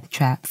a death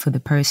trap for the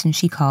person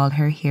she called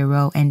her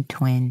hero and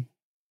twin.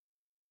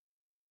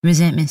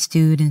 Resentment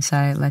stewed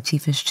inside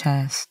Latifah's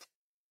chest.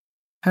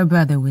 Her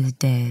brother was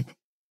dead,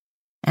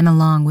 and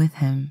along with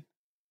him,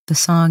 the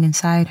song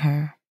inside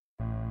her,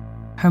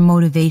 her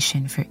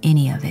motivation for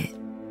any of it.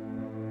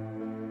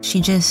 She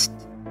just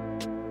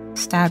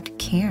stopped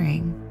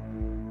caring.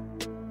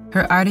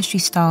 Her artistry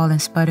stalled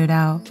and sputtered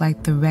out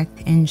like the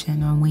wrecked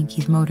engine on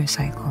Winky's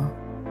motorcycle.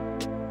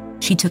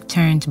 She took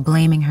turns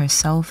blaming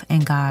herself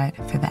and God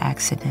for the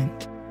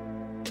accident.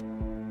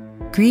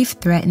 Grief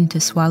threatened to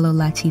swallow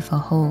Latifah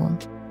whole,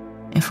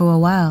 and for a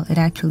while it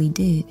actually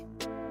did.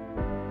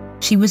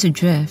 She was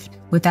adrift,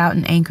 without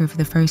an anchor for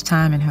the first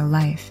time in her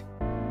life.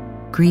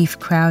 Grief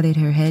crowded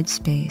her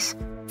headspace,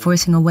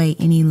 forcing away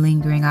any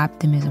lingering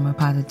optimism or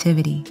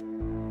positivity.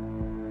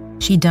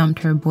 She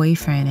dumped her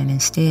boyfriend and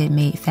instead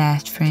made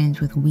fast friends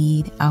with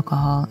weed,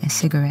 alcohol, and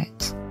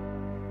cigarettes.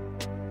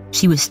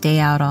 She would stay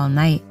out all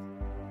night,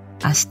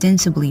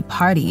 ostensibly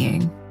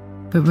partying,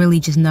 but really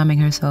just numbing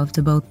herself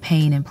to both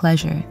pain and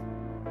pleasure.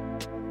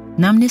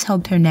 Numbness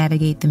helped her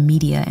navigate the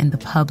media and the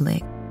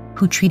public,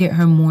 who treated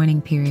her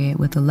mourning period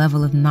with a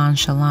level of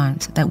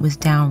nonchalance that was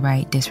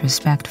downright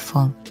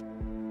disrespectful.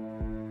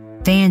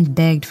 Fans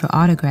begged for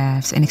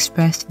autographs and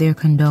expressed their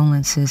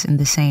condolences in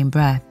the same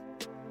breath,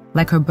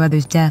 like her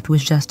brother's death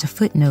was just a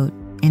footnote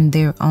in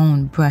their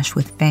own brush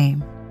with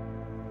fame.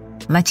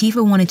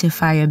 Latifah wanted to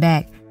fire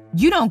back,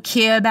 "You don't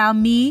care about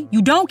me.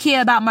 You don't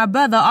care about my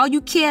brother. All you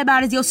care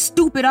about is your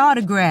stupid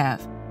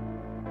autograph."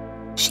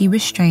 She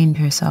restrained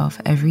herself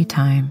every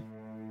time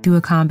through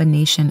a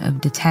combination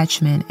of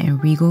detachment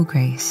and regal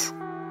grace.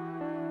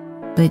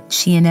 But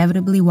she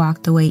inevitably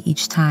walked away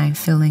each time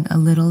feeling a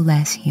little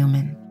less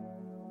human.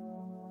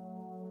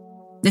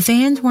 The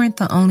fans weren't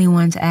the only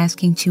ones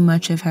asking too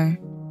much of her.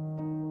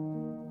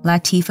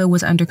 Latifah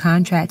was under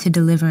contract to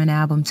deliver an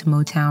album to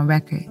Motown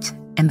Records,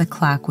 and the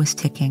clock was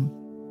ticking.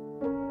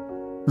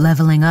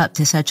 Leveling up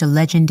to such a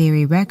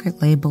legendary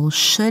record label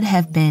should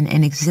have been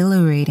an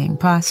exhilarating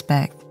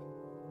prospect.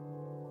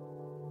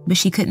 But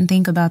she couldn't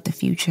think about the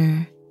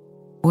future,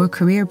 or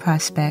career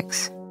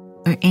prospects,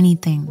 or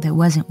anything that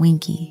wasn't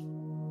Winky.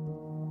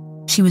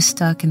 She was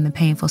stuck in the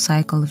painful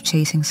cycle of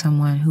chasing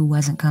someone who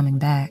wasn't coming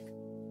back.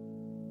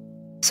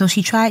 So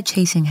she tried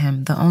chasing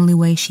him the only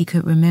way she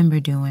could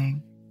remember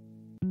doing.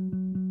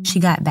 She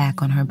got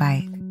back on her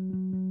bike.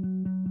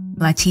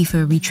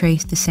 Latifah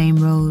retraced the same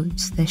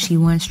roads that she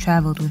once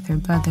traveled with her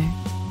brother,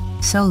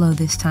 solo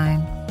this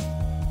time.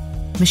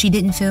 But she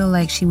didn't feel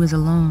like she was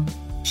alone.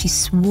 She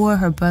swore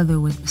her brother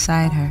was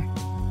beside her,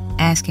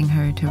 asking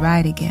her to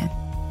ride again,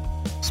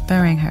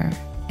 spurring her,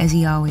 as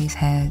he always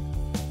had,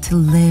 to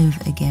live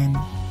again.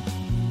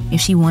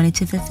 If she wanted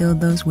to fulfill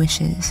those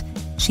wishes,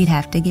 she'd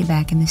have to get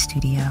back in the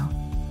studio.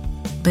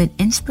 But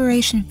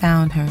inspiration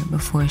found her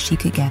before she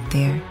could get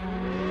there.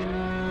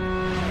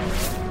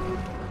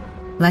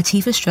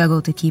 Latifah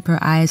struggled to keep her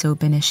eyes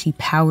open as she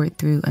powered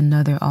through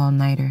another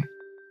all-nighter.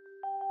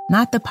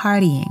 Not the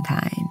partying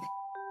kind,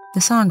 the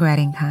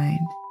songwriting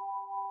kind.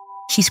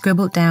 She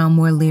scribbled down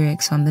more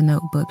lyrics on the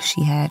notebook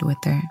she had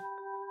with her.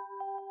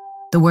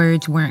 The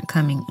words weren't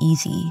coming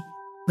easy,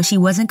 but she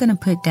wasn't going to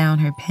put down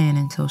her pen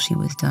until she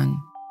was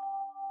done.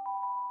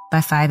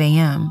 By 5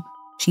 a.m.,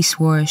 she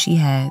swore she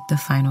had the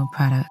final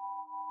product.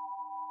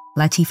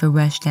 Latifah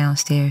rushed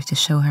downstairs to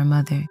show her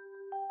mother.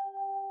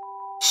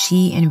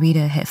 She and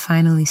Rita had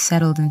finally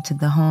settled into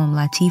the home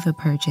Latifah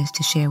purchased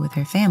to share with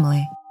her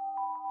family,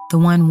 the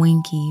one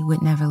Winky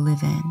would never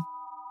live in.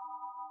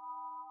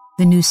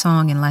 The new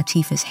song in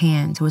Latifah's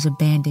hands was a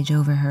bandage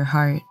over her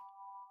heart,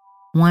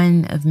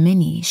 one of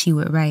many she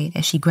would write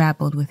as she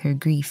grappled with her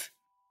grief.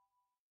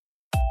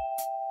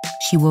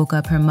 She woke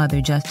up her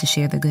mother just to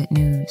share the good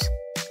news,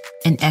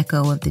 an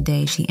echo of the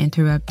day she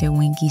interrupted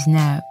Winky's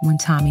nap when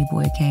Tommy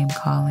Boy came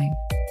calling.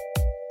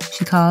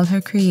 She called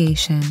her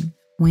creation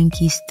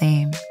Winky's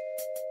theme.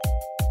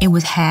 It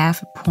was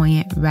half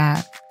poignant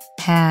rap,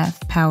 half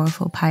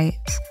powerful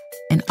pipes,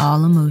 and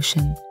all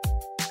emotion.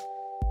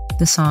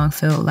 The song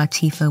filled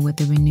Latifah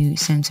with a renewed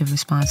sense of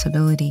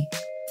responsibility.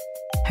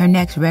 Her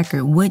next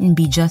record wouldn't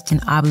be just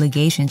an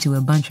obligation to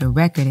a bunch of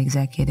record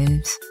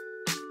executives.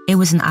 It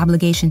was an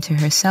obligation to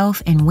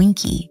herself and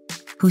Winky,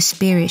 whose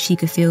spirit she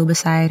could feel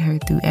beside her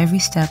through every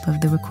step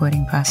of the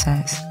recording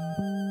process.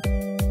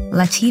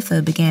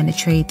 Latifah began to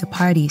trade the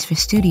parties for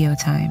studio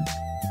time.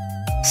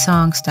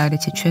 Songs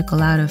started to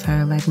trickle out of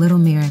her like little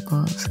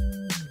miracles.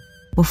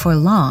 Before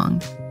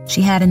long,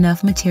 she had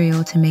enough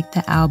material to make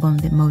the album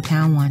that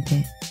Motown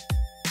wanted.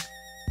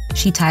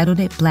 She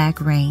titled it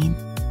Black Rain.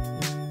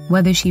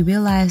 Whether she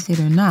realized it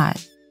or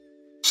not,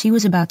 she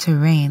was about to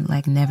reign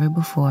like never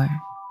before.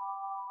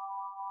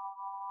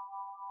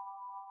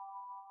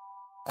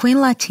 Queen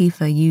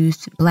Latifah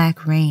used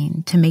Black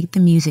Rain to make the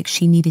music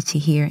she needed to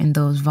hear in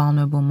those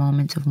vulnerable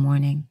moments of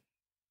mourning.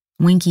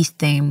 Winky's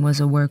theme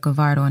was a work of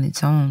art on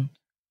its own,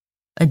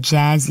 a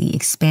jazzy,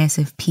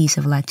 expansive piece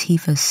of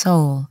Latifah's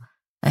soul,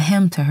 a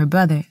hymn to her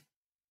brother.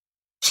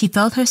 She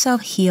felt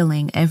herself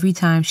healing every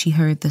time she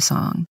heard the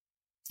song,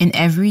 and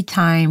every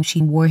time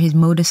she wore his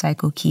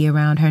motorcycle key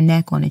around her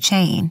neck on a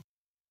chain,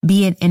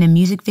 be it in a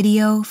music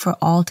video for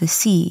all to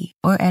see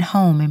or at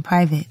home in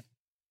private.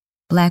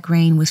 Black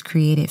Rain was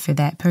created for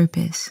that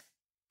purpose,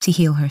 to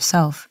heal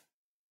herself.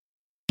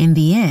 In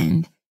the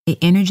end, it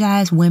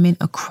energized women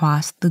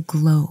across the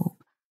globe,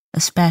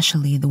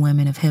 especially the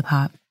women of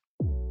hip-hop.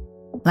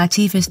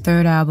 Latifah's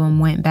third album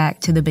went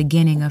back to the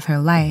beginning of her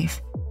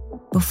life,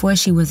 before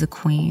she was a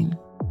queen,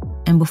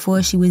 and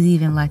before she was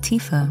even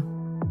Latifah.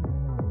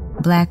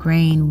 Black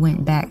Rain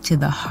went back to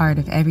the heart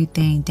of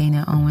everything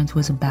Dana Owens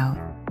was about: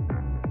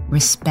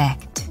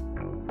 respect.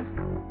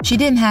 She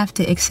didn't have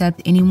to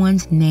accept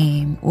anyone's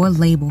name or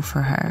label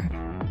for her,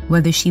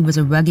 whether she was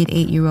a rugged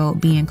 8-year-old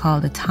being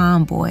called a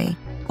tomboy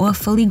or a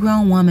fully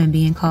grown woman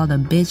being called a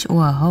bitch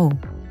or a hoe.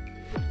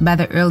 By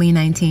the early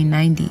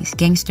 1990s,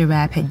 gangster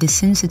rap had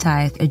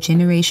desensitized a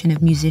generation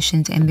of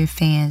musicians and their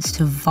fans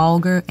to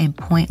vulgar and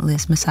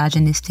pointless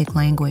misogynistic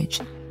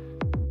language.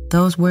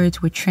 Those words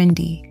were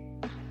trendy,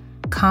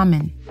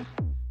 common,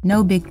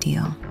 no big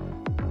deal.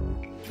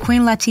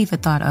 Queen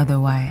Latifah thought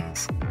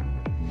otherwise.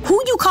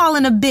 "Who you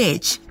calling a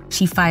bitch?"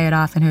 she fired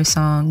off in her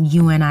song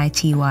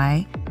UNITY,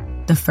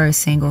 the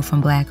first single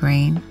from Black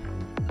Rain.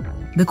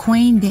 The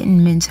Queen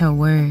didn't mince her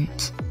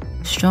words,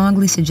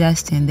 strongly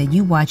suggesting that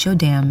you watch your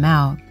damn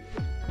mouth.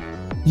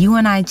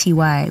 UNITY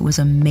was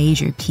a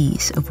major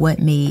piece of what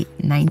made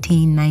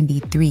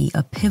 1993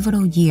 a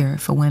pivotal year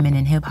for women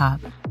in hip-hop.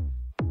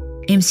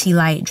 MC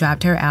Lyte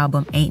dropped her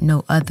album Ain't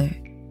No Other,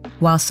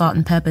 while Salt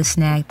and Pepper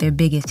snagged their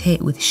biggest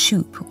hit with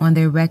Shoop on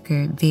their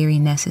record Very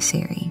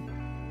Necessary.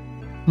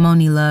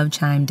 Moni Love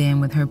chimed in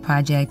with her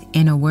project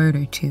In a Word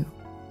or Two.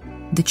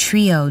 The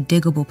trio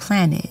Diggable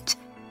Planet,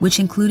 which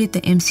included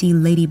the MC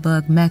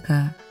Ladybug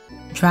Mecca,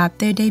 dropped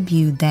their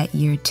debut that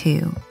year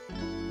too.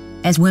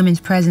 As women's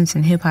presence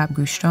in hip-hop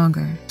grew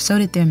stronger, so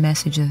did their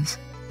messages.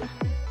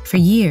 For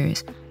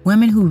years,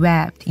 women who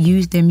rapped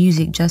used their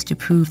music just to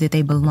prove that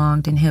they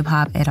belonged in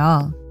hip-hop at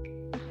all.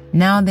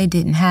 Now they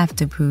didn't have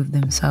to prove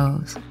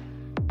themselves.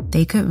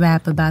 They could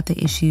rap about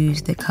the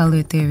issues that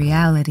colored their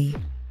reality.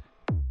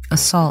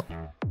 Assault,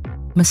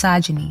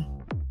 misogyny,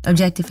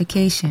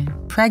 objectification,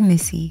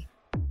 pregnancy,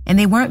 and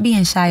they weren't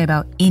being shy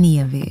about any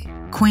of it,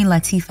 Queen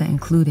Latifah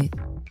included.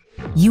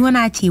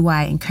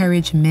 UNITY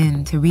encouraged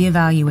men to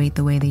reevaluate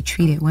the way they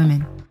treated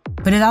women,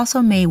 but it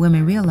also made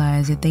women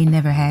realize that they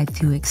never had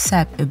to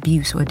accept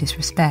abuse or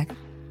disrespect.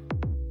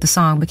 The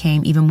song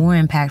became even more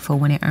impactful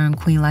when it earned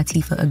Queen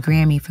Latifah a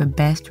Grammy for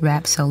Best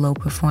Rap Solo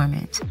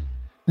Performance,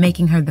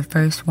 making her the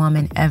first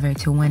woman ever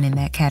to win in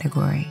that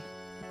category.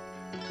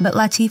 But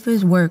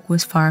Latifah's work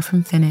was far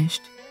from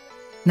finished.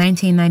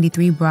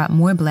 1993 brought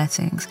more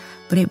blessings,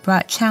 but it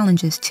brought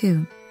challenges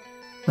too.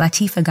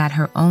 Latifah got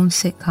her own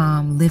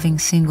sitcom, Living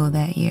Single,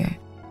 that year,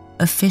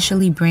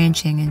 officially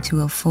branching into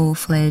a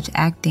full-fledged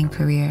acting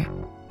career,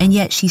 and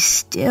yet she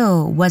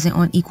still wasn't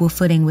on equal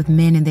footing with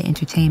men in the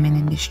entertainment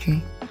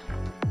industry.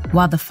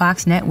 While the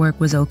Fox network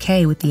was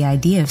okay with the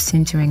idea of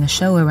centering a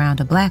show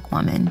around a Black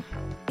woman,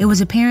 it was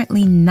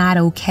apparently not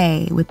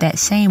okay with that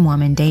same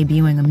woman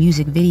debuting a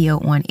music video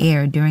on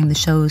air during the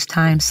show's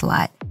time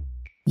slot.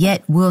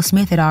 Yet Will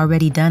Smith had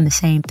already done the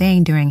same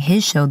thing during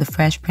his show The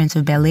Fresh Prince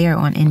of Bel-Air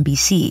on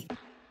NBC.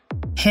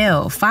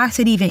 Hell, Fox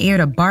had even aired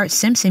a Bart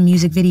Simpson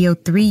music video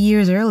 3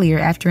 years earlier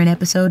after an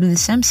episode of The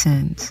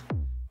Simpsons.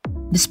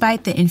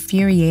 Despite the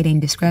infuriating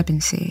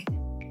discrepancy,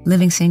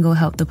 Living Single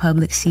helped the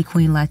public see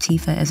Queen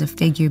Latifah as a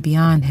figure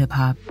beyond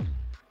hip-hop.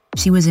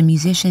 She was a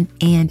musician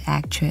and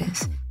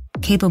actress,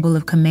 capable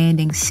of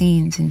commanding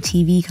scenes in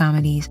TV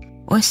comedies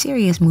or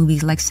serious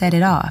movies like Set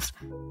It Off,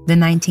 the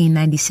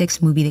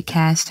 1996 movie that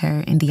cast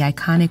her in the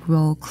iconic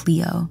role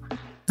Cleo,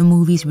 the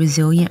movie's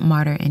resilient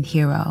martyr and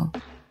hero.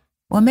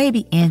 Or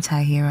maybe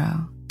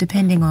anti-hero,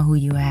 depending on who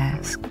you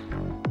ask.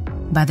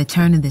 By the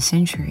turn of the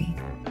century,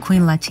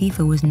 Queen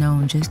Latifah was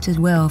known just as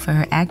well for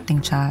her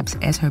acting chops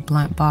as her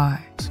blunt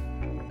bars.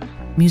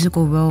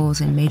 Musical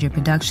roles in major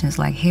productions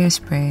like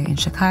Hairspray in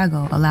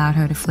Chicago allowed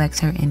her to flex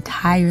her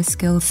entire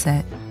skill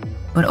set,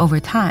 but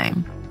over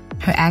time,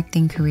 her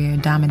acting career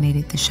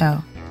dominated the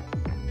show.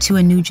 To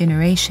a new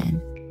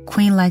generation,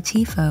 Queen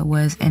Latifah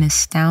was an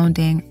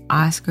astounding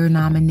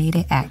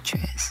Oscar-nominated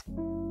actress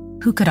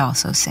who could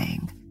also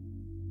sing.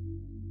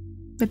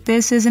 But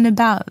this isn't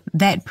about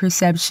that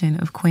perception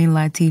of Queen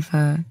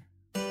Latifah.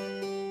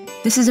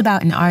 This is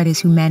about an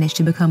artist who managed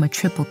to become a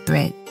triple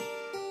threat,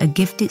 a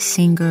gifted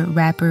singer,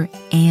 rapper,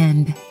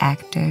 and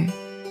actor.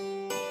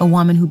 A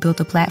woman who built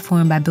a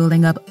platform by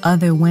building up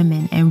other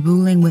women and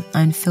ruling with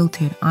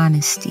unfiltered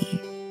honesty.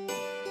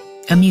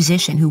 A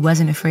musician who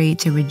wasn't afraid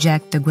to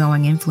reject the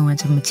growing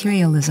influence of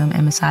materialism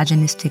and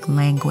misogynistic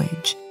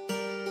language.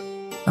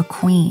 A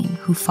queen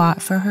who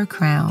fought for her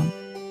crown,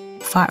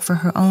 fought for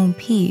her own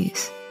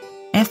peace,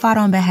 and fought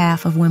on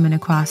behalf of women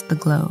across the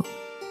globe.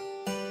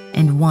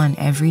 And won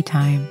every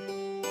time.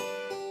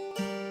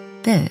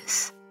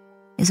 This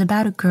is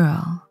About a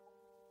Girl.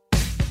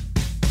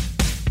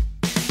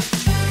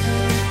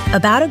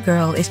 About a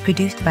Girl is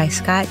produced by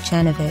Scott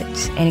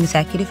Janovitz and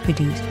executive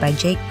produced by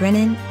Jake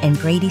Brennan and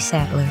Brady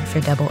Sadler for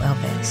Double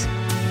Elvis.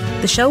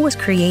 The show was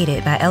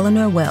created by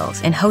Eleanor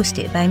Wells and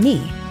hosted by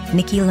me,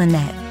 Nikki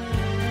Lynette.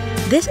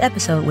 This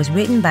episode was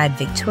written by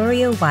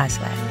Victoria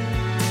Waslak.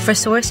 For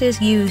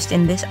sources used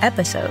in this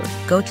episode,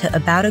 go to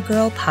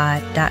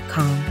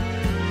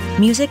aboutagirlpod.com.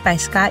 Music by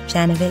Scott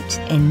Janovitz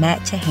and Matt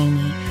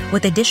Tahaney,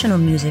 with additional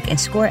music and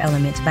score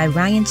elements by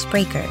Ryan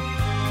Spraker.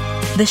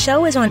 The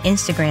show is on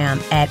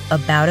Instagram at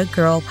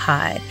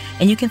aboutagirlpod,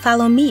 and you can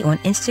follow me on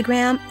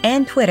Instagram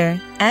and Twitter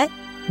at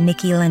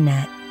Nikki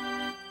Lynette.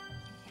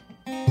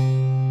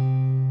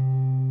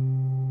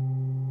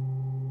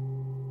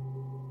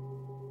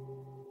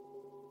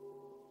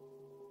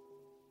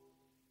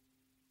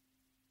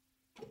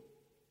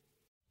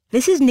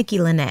 This is Nikki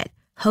Lynette,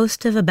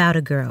 host of About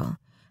a Girl.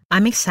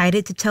 I'm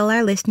excited to tell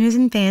our listeners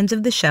and fans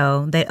of the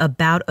show that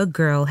About a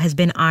Girl has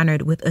been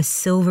honored with a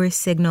Silver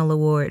Signal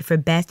Award for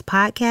Best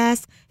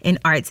Podcast in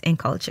Arts and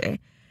Culture.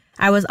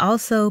 I was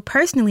also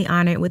personally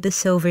honored with the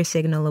Silver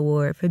Signal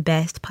Award for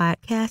Best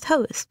Podcast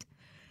Host.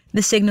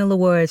 The Signal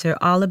Awards are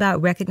all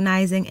about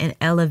recognizing and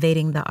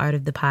elevating the art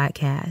of the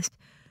podcast.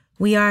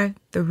 We are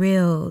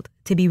thrilled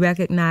to be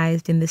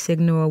recognized in the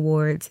Signal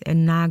Awards'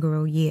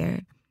 inaugural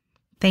year.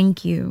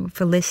 Thank you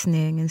for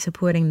listening and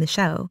supporting the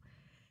show.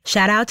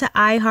 Shout out to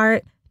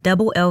iHeart,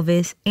 Double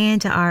Elvis,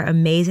 and to our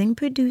amazing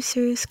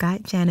producer,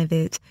 Scott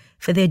Janovich,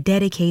 for their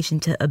dedication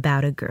to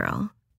About a Girl.